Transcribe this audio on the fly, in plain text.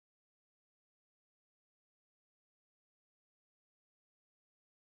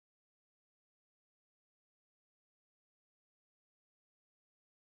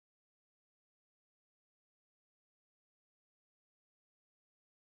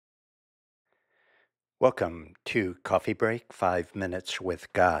Welcome to Coffee Break, 5 minutes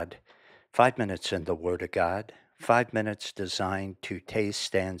with God. 5 minutes in the Word of God, 5 minutes designed to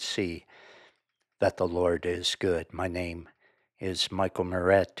taste and see that the Lord is good. My name is Michael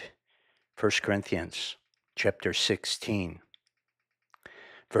Moret. 1 Corinthians chapter 16,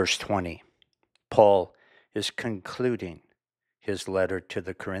 verse 20. Paul is concluding his letter to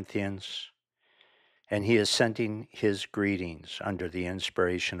the Corinthians, and he is sending his greetings under the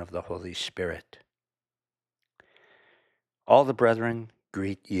inspiration of the Holy Spirit. All the brethren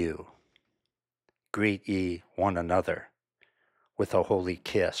greet you. Greet ye one another with a holy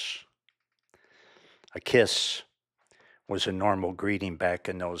kiss. A kiss was a normal greeting back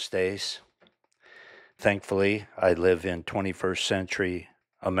in those days. Thankfully, I live in 21st century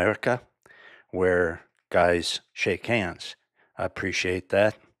America where guys shake hands. I appreciate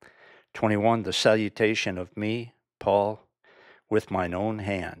that. 21, the salutation of me, Paul, with mine own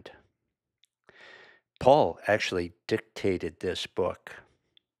hand. Paul actually dictated this book,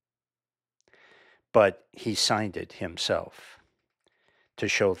 but he signed it himself to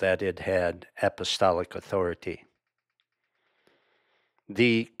show that it had apostolic authority.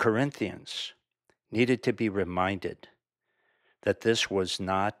 The Corinthians needed to be reminded that this was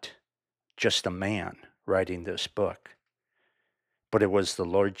not just a man writing this book, but it was the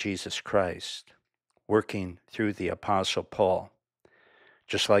Lord Jesus Christ working through the Apostle Paul,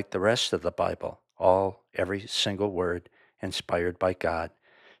 just like the rest of the Bible, every single word inspired by God.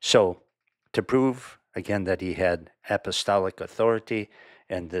 So, to prove again that he had apostolic authority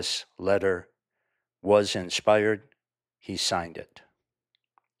and this letter was inspired, he signed it.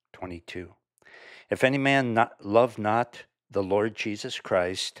 22. If any man love not the Lord Jesus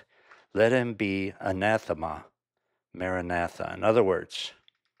Christ, let him be anathema, Maranatha. In other words,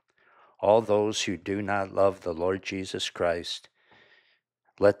 all those who do not love the Lord Jesus Christ,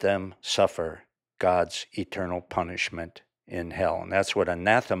 let them suffer God's eternal punishment in hell. And that's what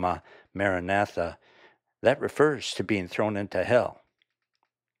anathema, Maranatha, that refers to being thrown into hell.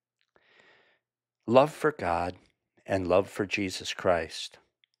 Love for God and love for Jesus Christ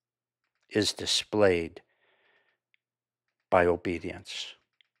is displayed by obedience.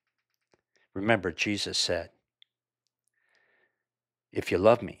 Remember, Jesus said, if you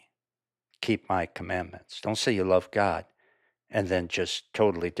love me, keep my commandments. Don't say you love God and then just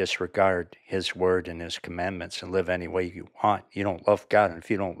totally disregard his word and his commandments and live any way you want. You don't love God, and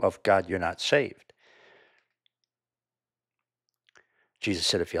if you don't love God, you're not saved. Jesus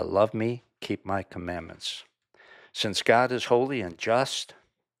said, if you love me, keep my commandments. Since God is holy and just,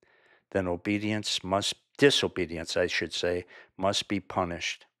 then disobedience, must be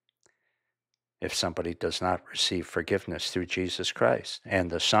punished if somebody does not receive forgiveness through Jesus Christ. And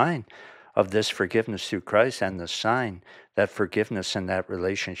the sign of this forgiveness through Christ and the sign that forgiveness in that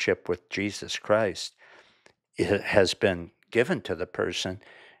relationship with Jesus Christ has been given to the person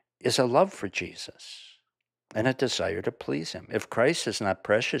is a love for Jesus and a desire to please him. If Christ is not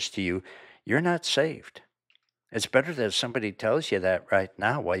precious to you, you're not saved. It's better that somebody tells you that right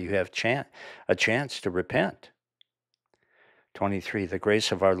now while you have a chance to repent. 23, the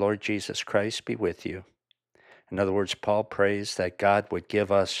grace of our Lord Jesus Christ be with you. In other words, Paul prays that God would give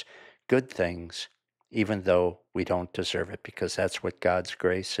us good things even though we don't deserve it, because that's what God's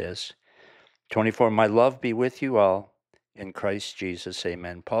grace is. 24, my love be with you all in Christ Jesus,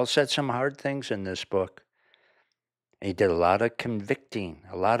 amen. Paul said some hard things in this book. He did a lot of convicting,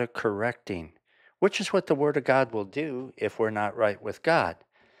 a lot of correcting, which is what the Word of God will do if we're not right with God.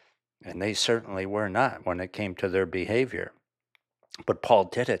 And they certainly were not when it came to their behavior. But Paul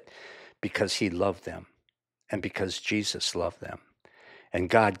did it because he loved them and because Jesus loved them. And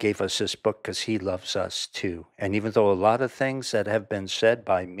God gave us this book because he loves us too. And even though a lot of things that have been said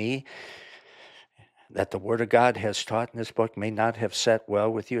by me that the Word of God has taught in this book may not have set well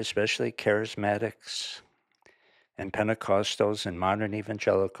with you, especially charismatics and Pentecostals and modern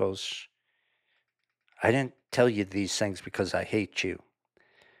evangelicals, I didn't tell you these things because I hate you.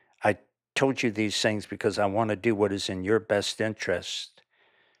 I told you these things because I want to do what is in your best interest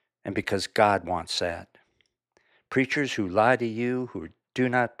and because God wants that. Preachers who lie to you, who do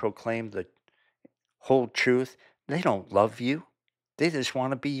not proclaim the whole truth, they don't love you. They just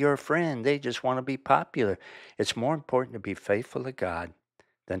want to be your friend. They just want to be popular. It's more important to be faithful to God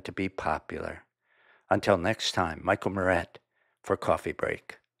than to be popular. Until next time, Michael Moret for Coffee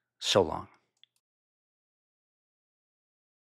Break. So long.